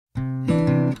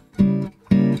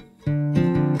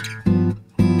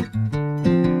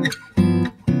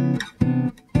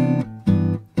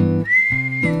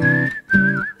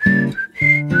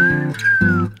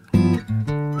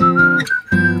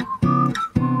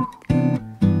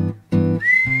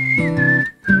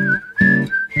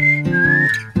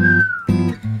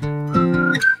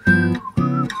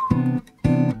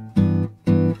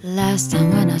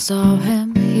saw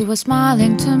him, he was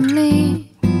smiling to me.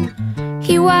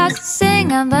 He was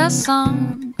singing the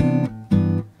song,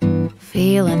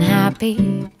 feeling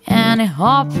happy and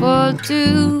hopeful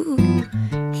too.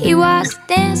 He was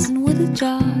dancing with a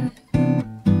joy.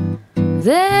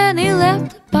 Then he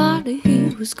left the party,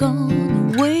 he was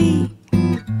gone away.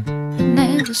 I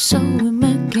never saw him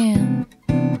again.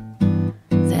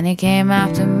 Then he came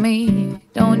after me,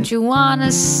 don't you wanna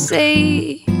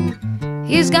see?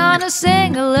 He's gonna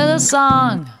sing a little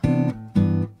song.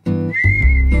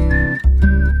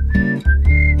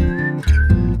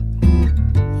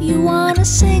 You wanna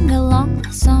sing along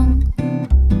the song?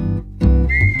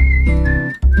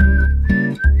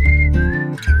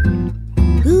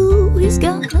 Ooh, he's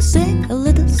gonna sing a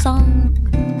little song.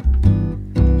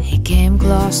 He came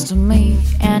close to me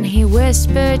and he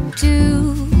whispered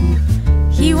too.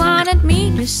 He wanted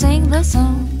me to sing the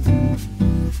song.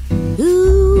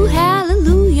 Ooh,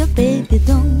 hallelujah, baby,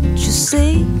 don't you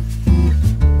see?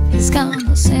 He's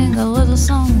gonna sing a little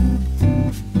song.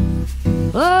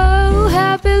 Oh,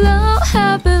 happy love,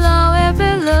 happy love,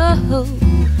 happy love.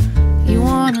 You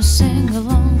wanna sing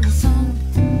along the song?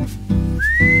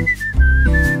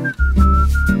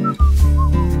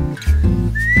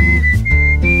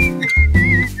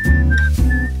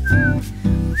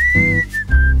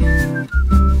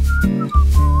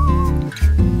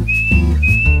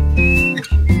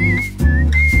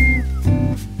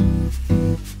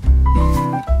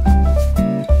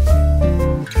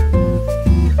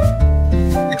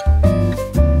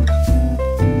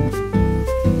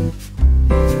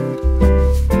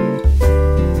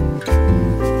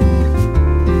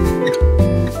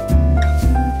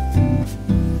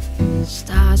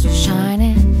 Stars were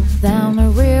shining down the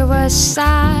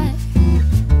riverside.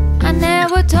 I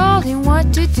never told him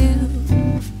what to do.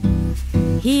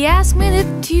 He asked me the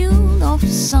tune of the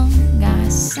song I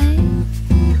sang.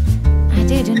 I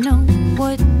didn't know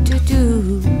what to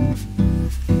do.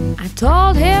 I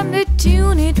told him the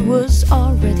tune, it was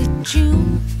already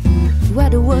June. The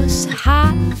weather was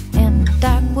hot and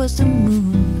dark was the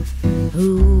moon.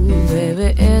 Ooh,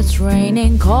 baby, it's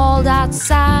raining cold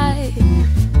outside.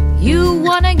 You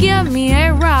wanna give me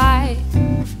a ride?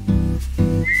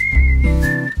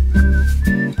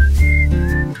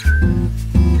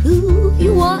 Ooh,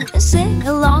 you wanna sing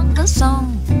along the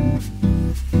song?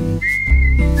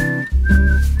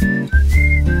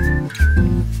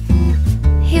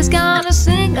 He's gonna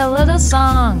sing a little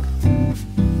song.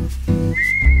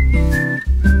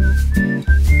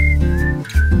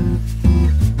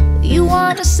 You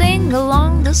wanna sing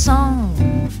along the song?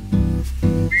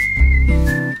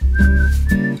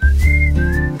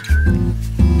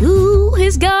 Ooh,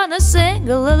 he's gonna sing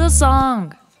a little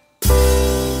song.